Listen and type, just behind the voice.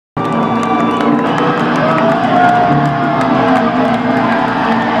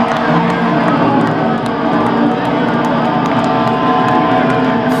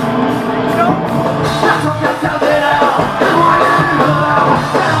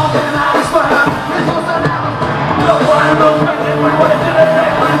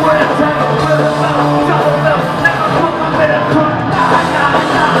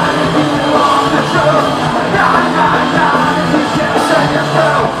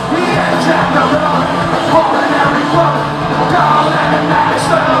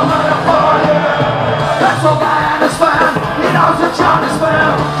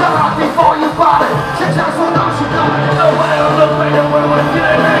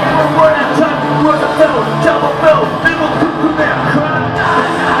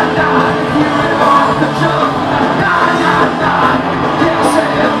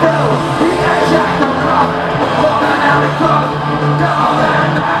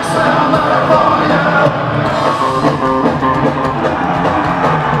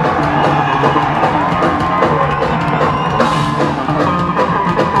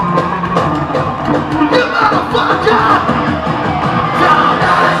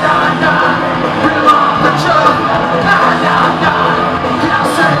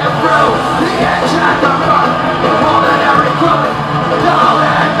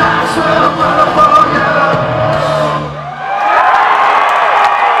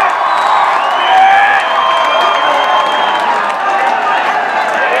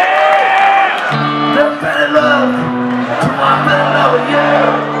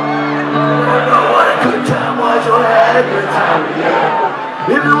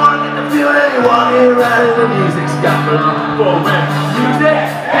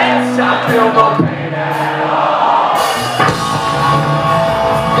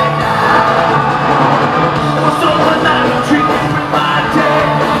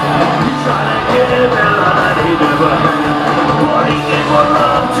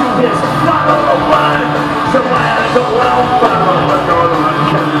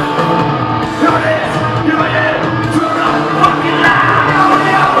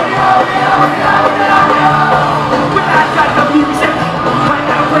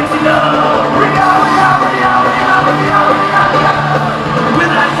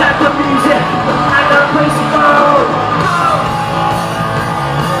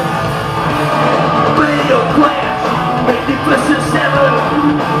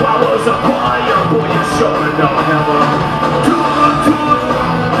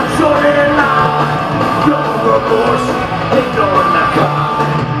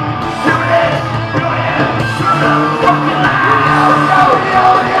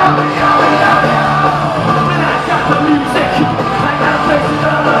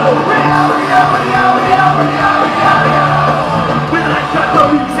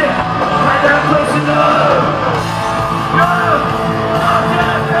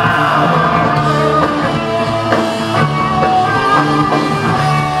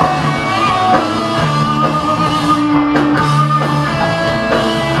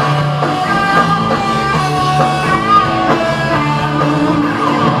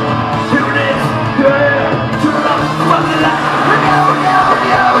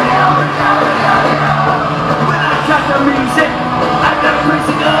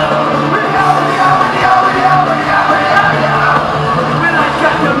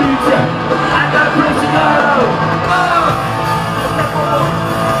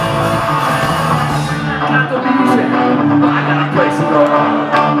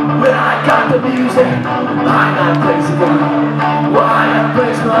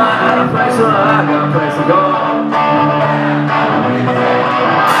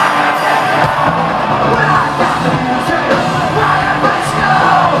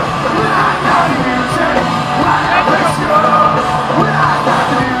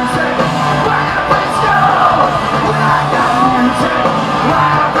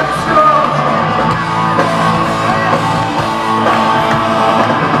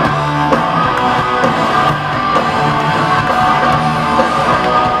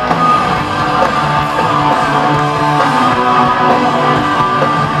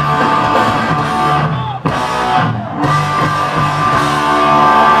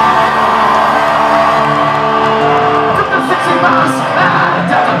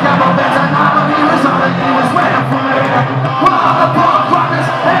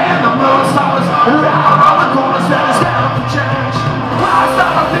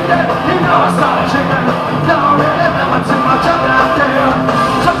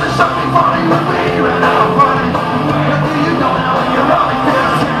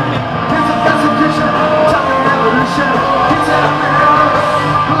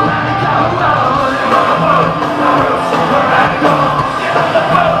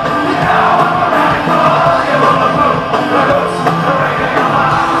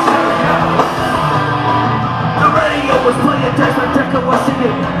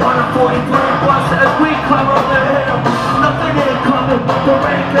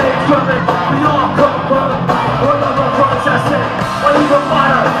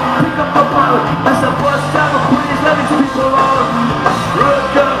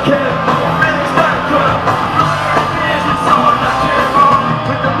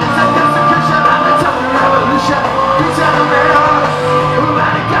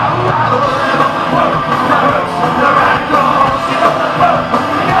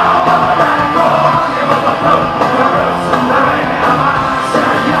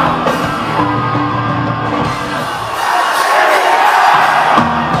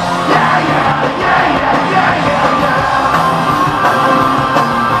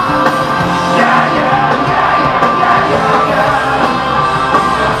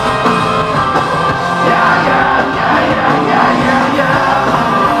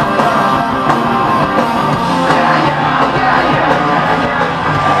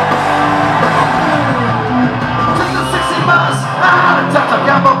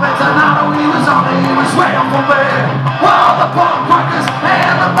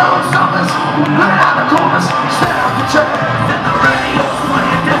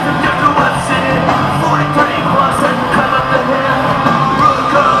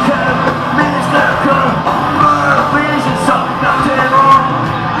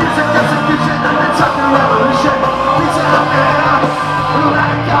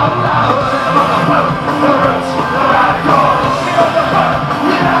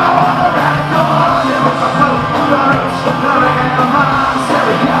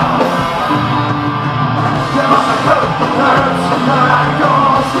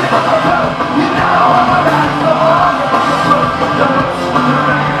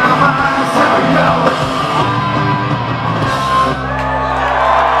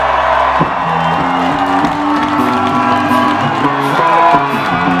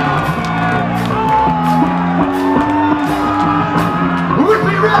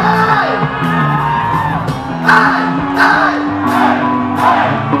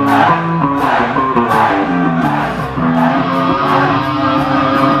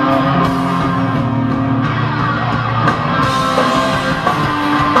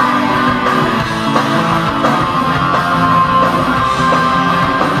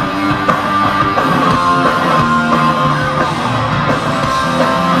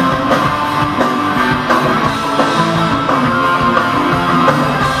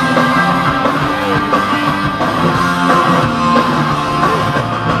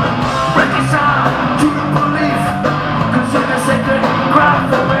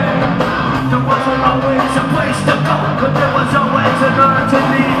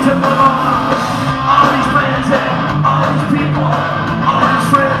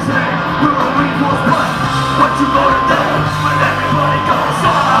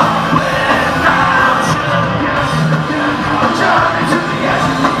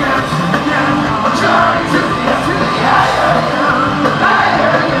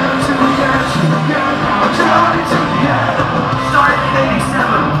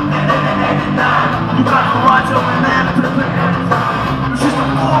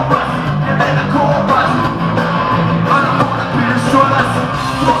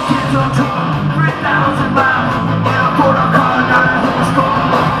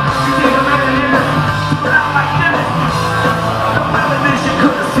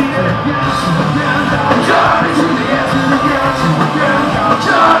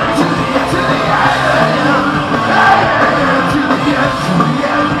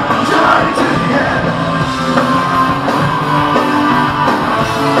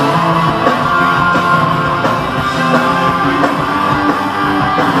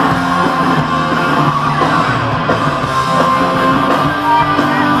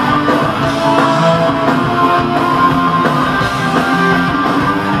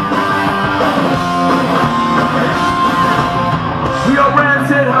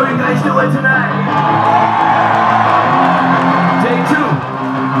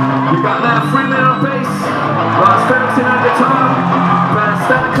Freeman on bass, Lars Frederiksen on guitar, Branden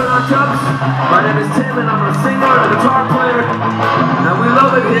Steineckert on drums. My name is Tim and I'm a singer and a guitar player. And we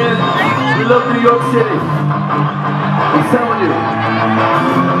love it here. We love New York City. I'm telling you.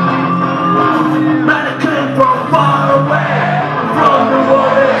 Man, it came from far away, from New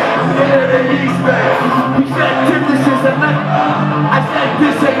Orleans, near the East Bay. He said, Tim, this is a Mecca. I said,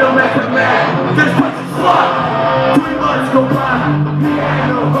 this ain't no Mecca, man. This place is fucked. 3 months go by. He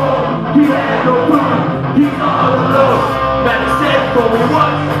ain't no home. He had no food, he's all alone. Man, he said for me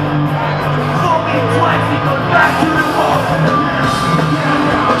once, for me twice, he goes back to the wall.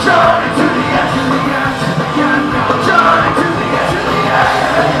 Journey to the edge of the edge, journey to the edge of the edge,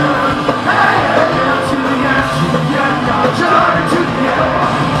 to the edge, journey to the edge.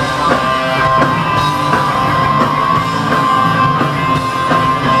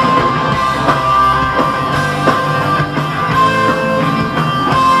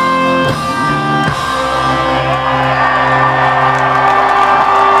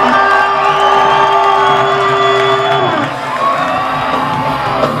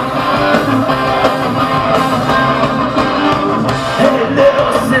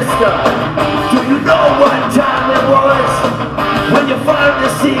 Do you know what time it was when you finally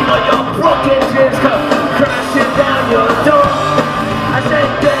see all your broken dreams come crashing down your door? I said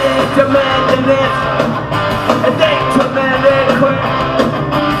they demanding it, and they demanded quick.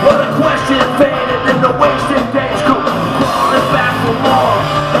 Well, the question faded and the wasted days go crawling back for more.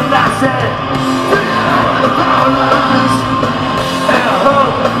 And I said, do you know what the power lines? And a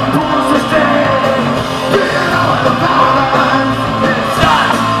hope pulls the stage. Do you know what the power lines? And it's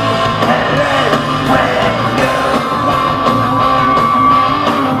us.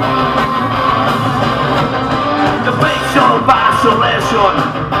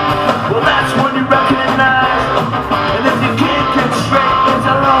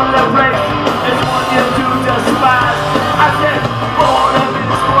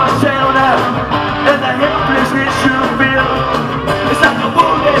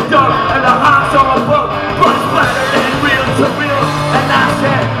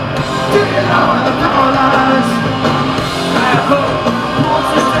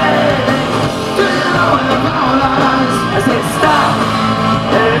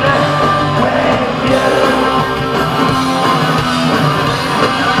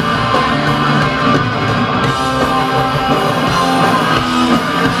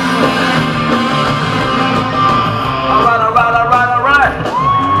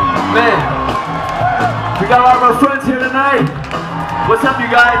 What's up,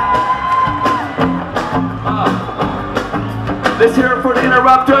 you guys? Let's hear it for the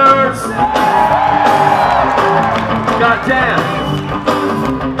interrupters. God damn.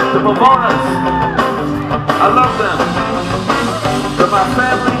 The Pavonas. I love them. They're my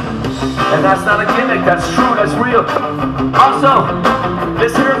family. And that's not a gimmick, that's true, that's real. Also,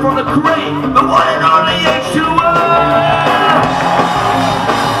 let's hear it for the great, the one and only H2O.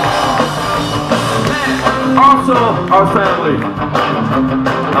 And also, our family.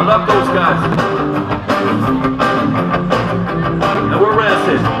 I love those guys. And we're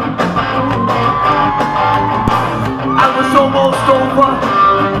Rancid. I was almost over,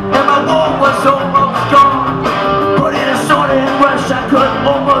 and my war was almost gone. But in a sudden rush, I could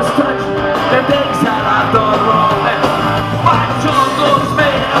almost touch the things that I've done wrong. And my jungle's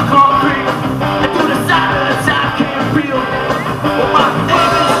made of concrete, and through the silence I can't feel. But my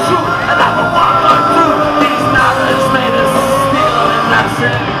aim is true, and I will walk on through these mountains made of steel. And I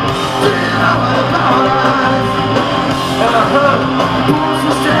said, I will apologize. And I heard who's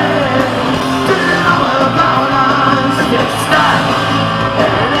to say, I will apologize. I can't stop.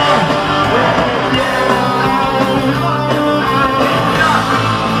 And then,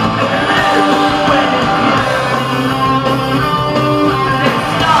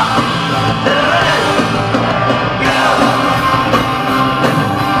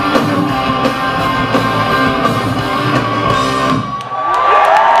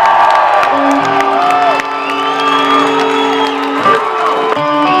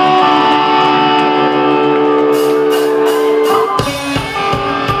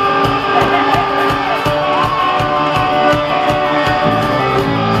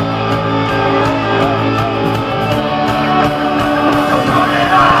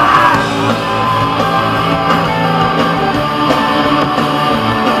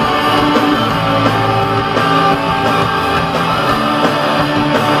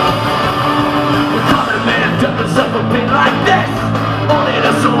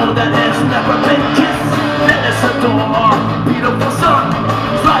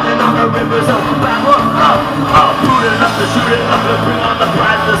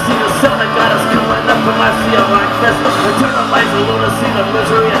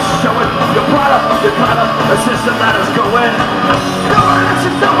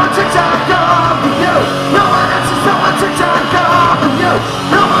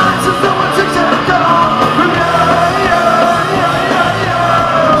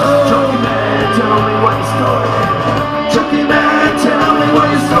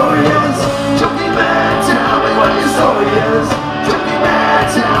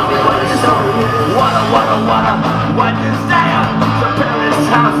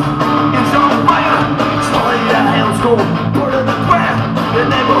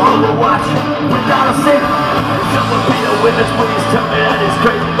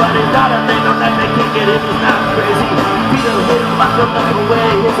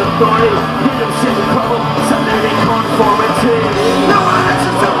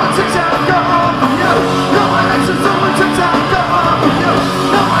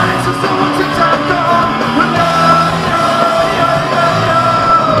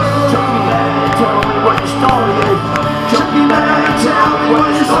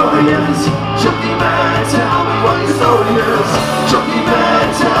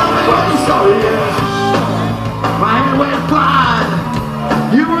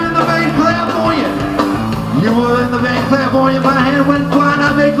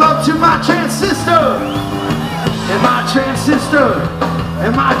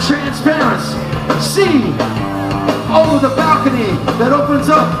 and my trans parents see over the balcony that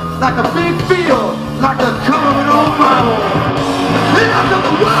opens up like a big field, like the color of an old Bible. And after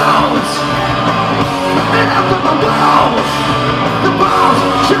the world, and after the world, the balls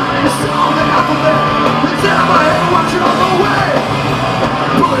shining a song and alphabet. Instead of my head watching all the way.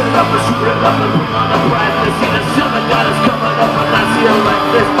 Put it up and shoot it up and put on the brightness. See the sun that God is coming up and I see it like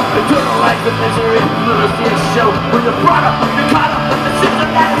this. Eternal life and misery, little see a show with the product, the color, the system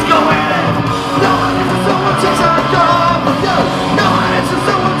that is going in. No one is someone takes our God from you. No one is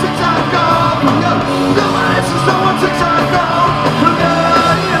someone takes our God from you. No one is someone takes our God from you.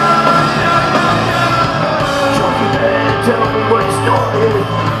 Junkie man, tell me what your story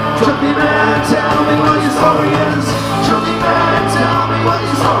is. Junkie man, tell me what your story is. Junkie man, tell me what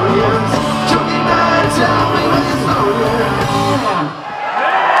your story is. Junkie man, tell me what your story is.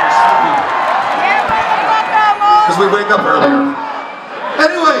 Because we wake up earlier.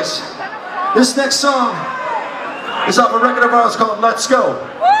 Anyways, this next song is off a record of ours called Let's Go.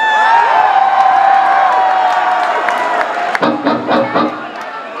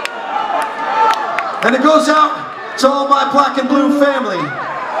 And it goes out To all my black and blue family,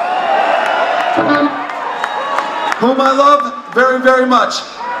 whom I love very, very much,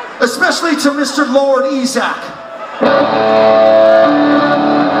 especially to Mr. Lord Isaac.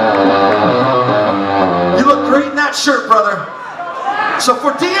 You look great in that shirt, brother. So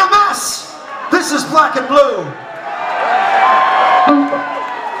for DMS, this is Black and Blue.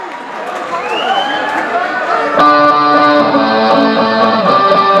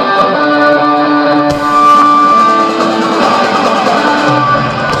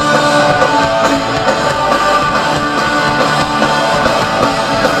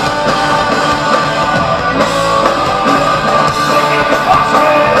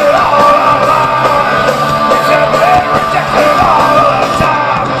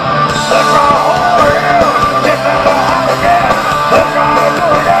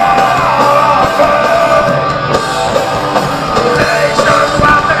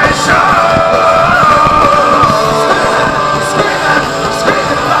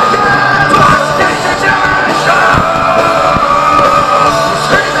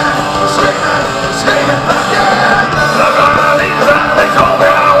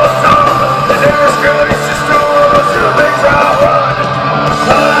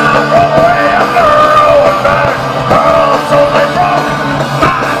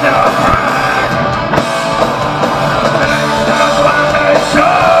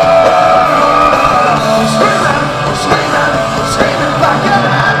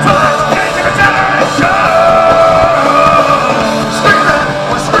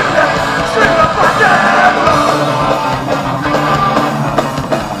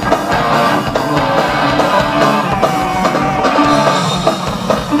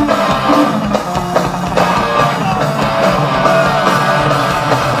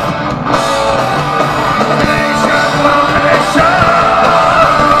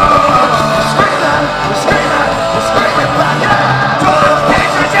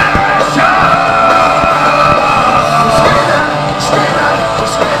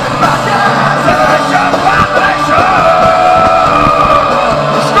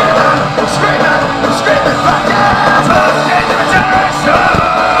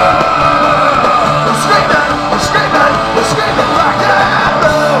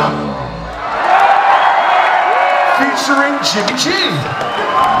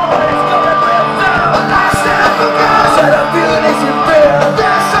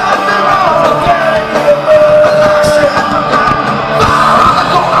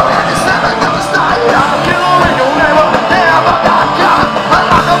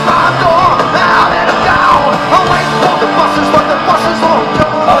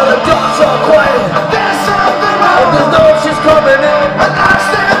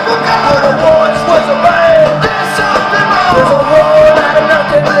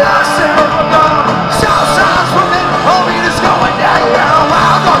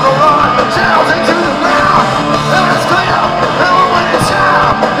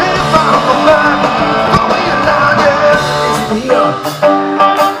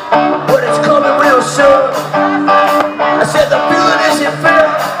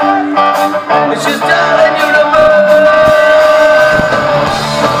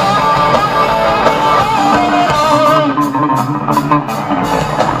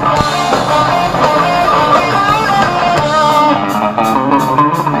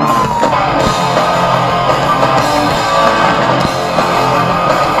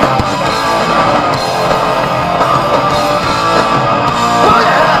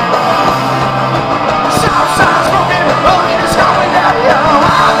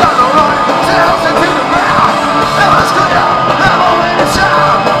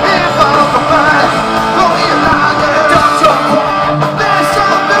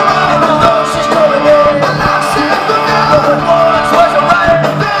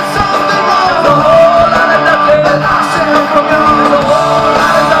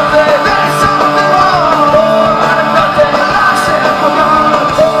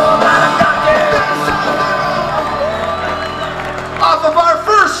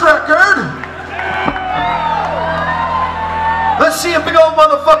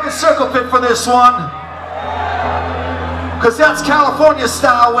 This one, because that's California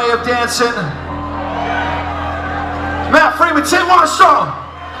style way of dancing. Matt Freeman, Tim Armstrong,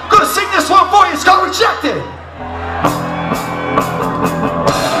 gonna sing this one for you. It's called Rejected.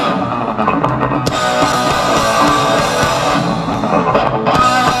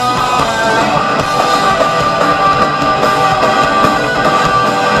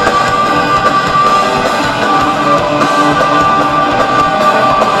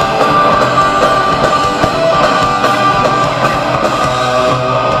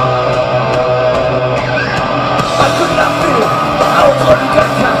 I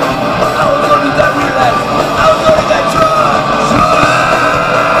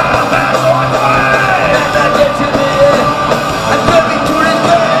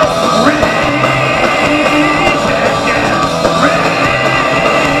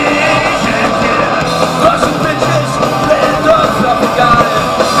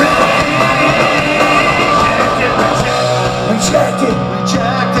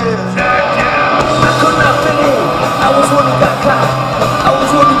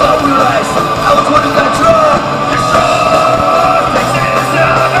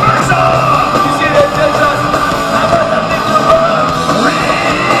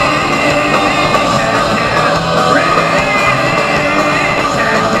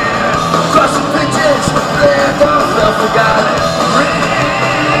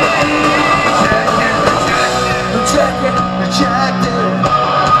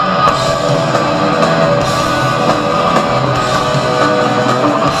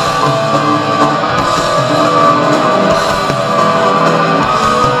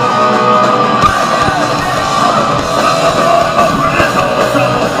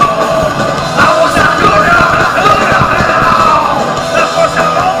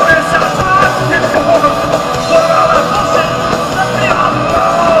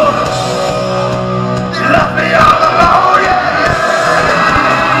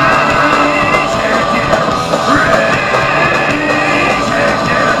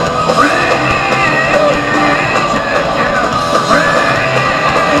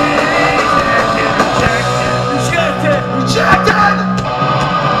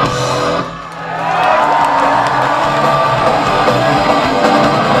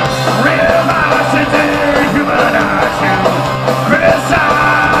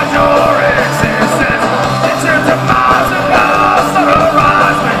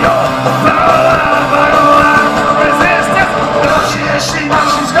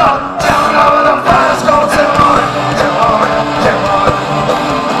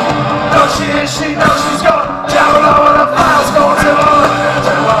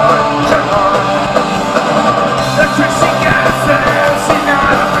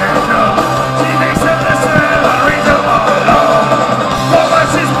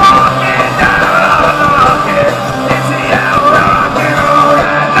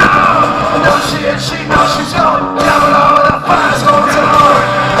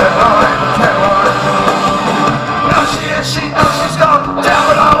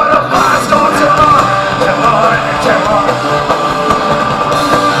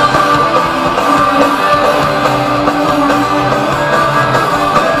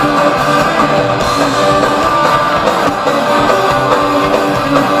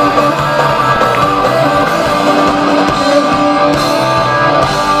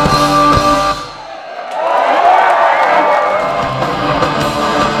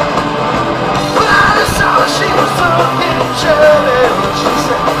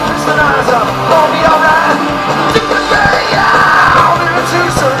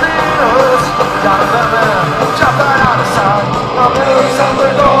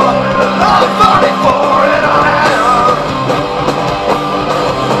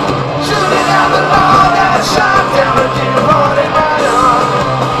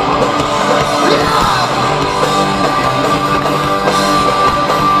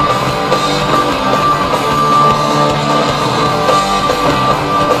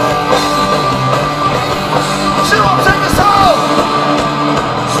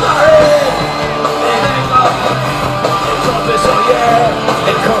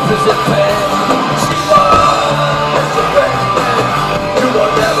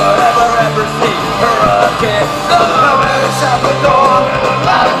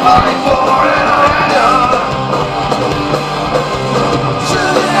money for it,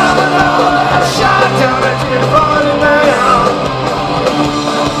 should never know that shot down that you're running down.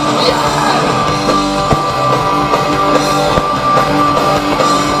 Yeah.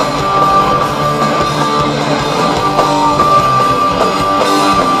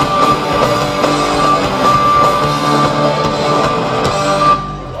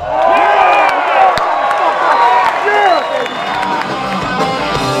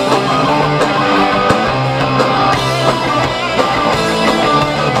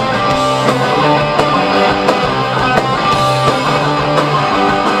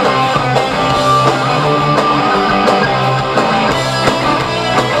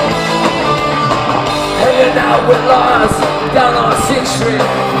 Out with Lars down on 6th Street.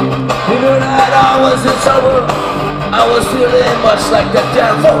 He knew that I was in trouble. I was feeling much like the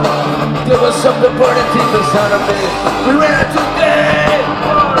devil. There was something burning deep inside of me. We ran today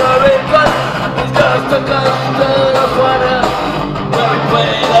on a river. He's just took us to the corner where we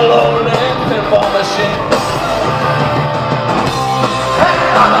played a lonely pinball machine.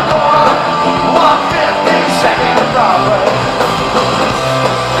 Hanging on the corner, 152nd and Broadway.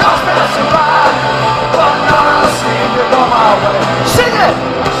 Cars passing by, but none of us seem to go my way. Sing it!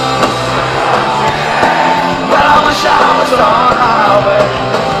 Well, I wish I was on a highway.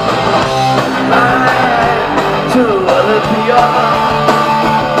 Back to Olympia.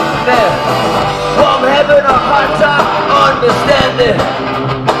 There, from heaven a hard time, understanding.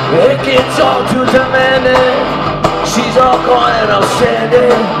 It gets all too demanding. She's all gone and I'm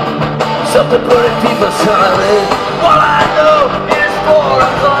standing. Something burning deep inside me. All I know is 4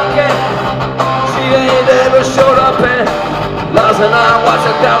 o'clock and she ain't ever showed up. And Lars and I watch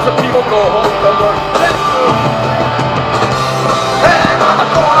 1,000 people go home from work. Hang on the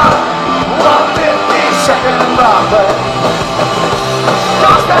corner, 152nd and Broadway.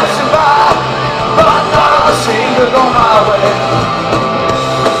 Cars passing by, but none of us seem to go my way.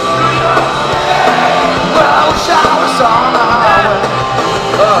 Well, I wish I was on the highway.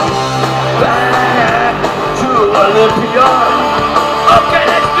 Back to Olympia. Okay,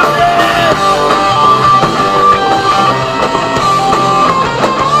 let's do this.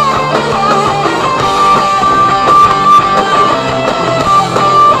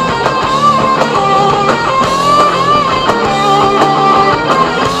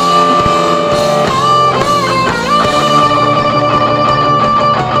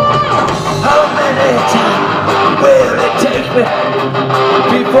 How many times will it take me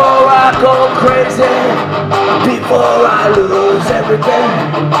before I go crazy, before I lose everything?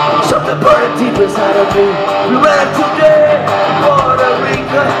 Something burning deep inside of me. We ran today, Puerto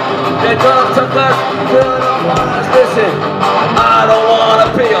Rico. They come to us, till the waters. Listen, I don't wanna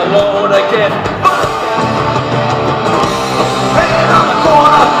be alone again. Hanging on the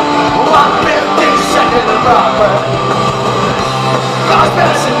corner, 152nd and Broadway. Cars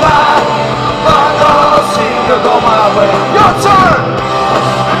passing by, but none of us seem to go my way. Your turn!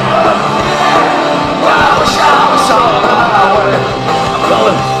 Well, I wish I was on the highway. I'm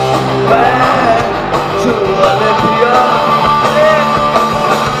going back to Olympia. Yeah.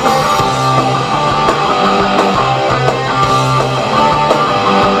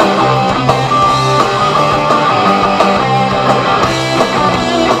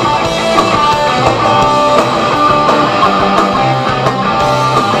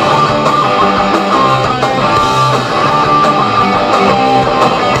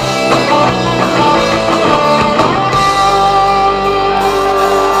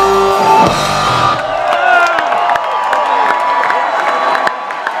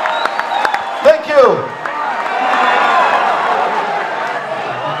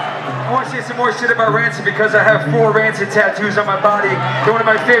 More shit about Rancid because I have 4 Rancid tattoos on my body. They're one of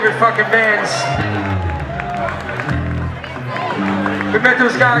my favorite fucking bands. We met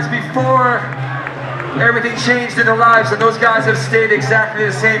those guys before everything changed in their lives, and those guys have stayed exactly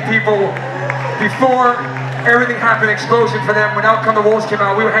the same people before everything happened. Explosion for them. When Out Come the Wolves came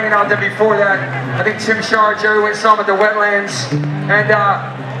out, we were hanging out with them before that. I think Tim Shaw, Jerry went and saw them at the Wetlands, and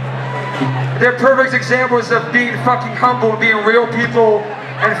they're perfect examples of being fucking humble, being real people,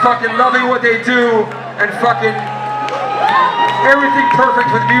 and fucking loving what they do, and fucking everything perfect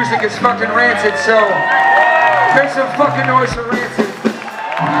with music is fucking Rancid. So make some fucking noise for Rancid.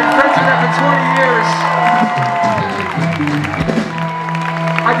 Been friends with them for 20 years.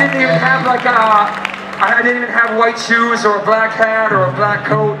 I didn't even have like I didn't even have white shoes or a black hat or a black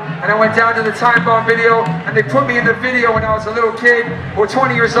coat, and I went down to the Time Bomb video, and they put me in the video when I was a little kid, or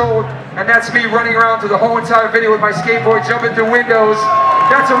 20 years old, and that's me running around through the whole entire video with my skateboard, jumping through windows.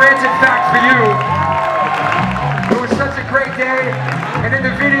 That's a Rancid fact for you. It was such a great day. And in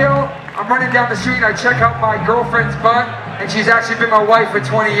the video, I'm running down the street and I check out my girlfriend's butt, and she's actually been my wife for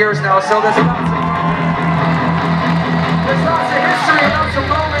 20 years now, so there's lots of history and lots of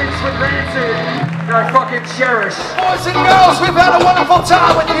moments with Rancid that I fucking cherish. Boys and girls, we've had a wonderful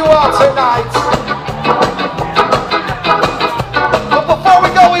time with you all tonight. But before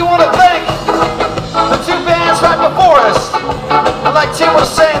we go, we want to thank the two bands right before us. And like Tim was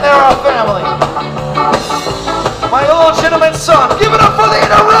saying, they're our family. My illegitimate son, give it up for the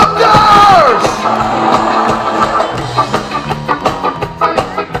Interrupters!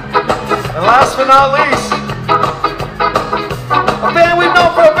 And last but not least, a band we've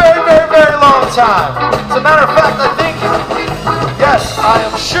known for a very, very, very long time. As a matter of fact, I think, yes, I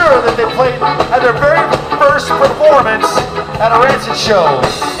am sure that they played at their very first performance at a Rancid show.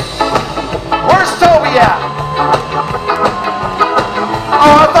 Where's Toby at?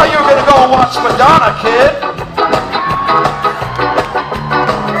 Oh, I thought you were gonna go and watch Madonna, kid.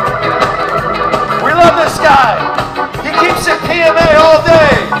 We love this guy. He keeps it PMA all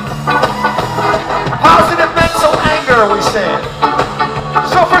day. Positive mental anger, we say.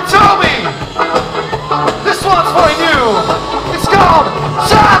 So for Toby, this one's for you. It's called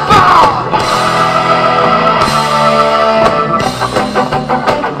Time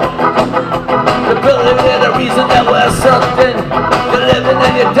The building and the reason that we're something. You're living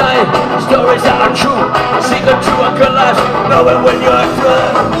and you're dying. Stories that are true. Secret to a collapse. Knowing when you're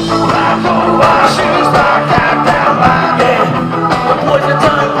through. Back on my shoes, back out down line. Yeah. The boys are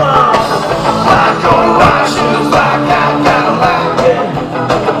time bomb. Back on my shoes, back out down line. Yeah.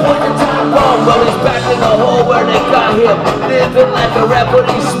 The boys are time bomb. Well, he's back in the hole where they got him. Living like a rap, but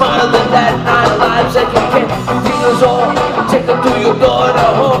he's smarter than that. 9 lives that you can't. Fingers all. Take them through your door to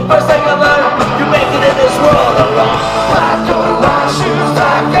home. First thing I learned, you make it in this world alone. Back on my shoes,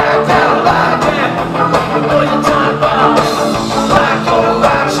 back out down line. Yeah. The boys are time bomb. Back on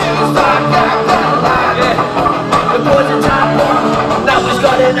my shoes, back out down line. Yeah. The boys are time bomb. Now he's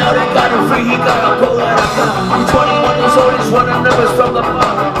got it out and got him free. He got a pull and a gun. He's 21 years old, he's running numbers from the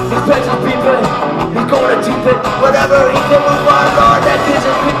farm. His pets is peeping, he's going to deep it. Whatever he can move on, Lord, that kid's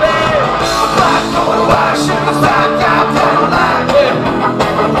is peeping. Back on my shoes, back out down line. Yeah.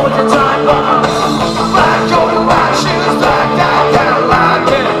 The boys are time bomb. Back on my shoes, back out down line.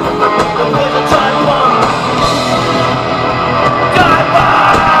 Yeah. The boys are time bomb. Time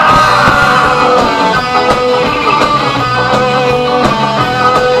bomb.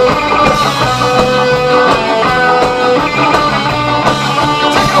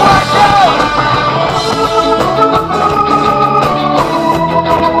 Take it away, go!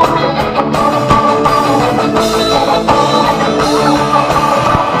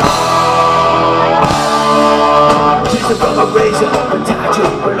 From a razor, a tattoo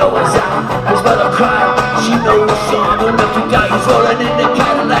below his eye. His mother cried, she knows son. Enough to die, he's rolling in the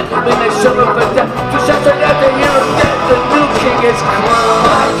Cadillac. When they show up for death, to shut it out, the hero dead. The new king is crowned.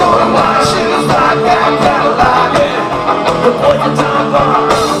 Back on my shoes, back out Cadillac. Yeah, the boys are time bomb.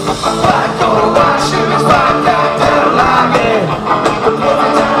 Back on my shoes, back out Cadillac. Yeah, the boys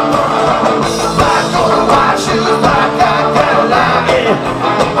are time bomb. Back on my shoes, back out Cadillac. Yeah,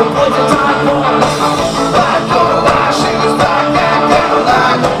 the boys are time bomb. Back on my shoes, back out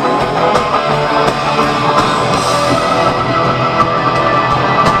Cadillac.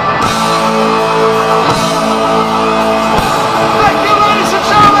 Thank you, ladies and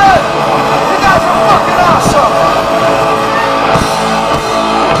gentlemen.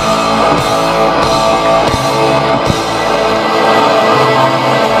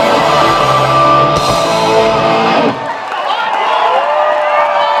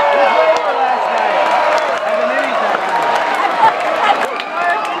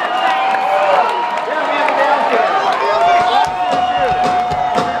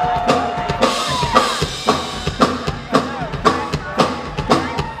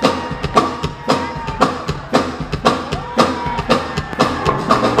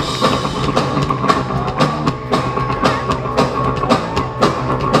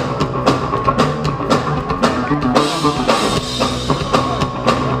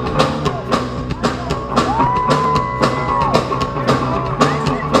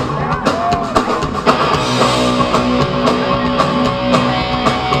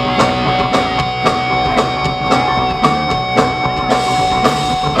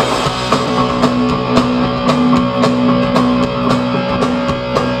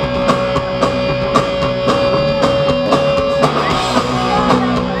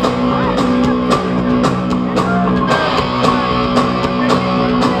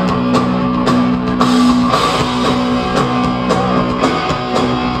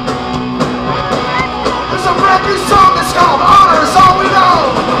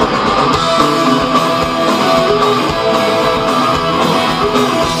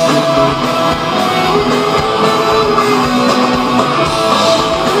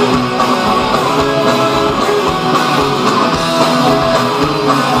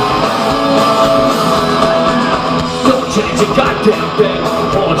 Change a goddamn thing,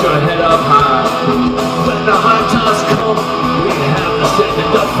 hold your head up high. When the hard times come, we have the strength to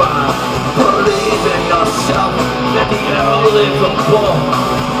defy. Believe in yourself, let the arrow live the ball.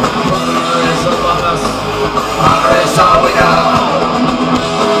 Honor is among us, honor is all we know.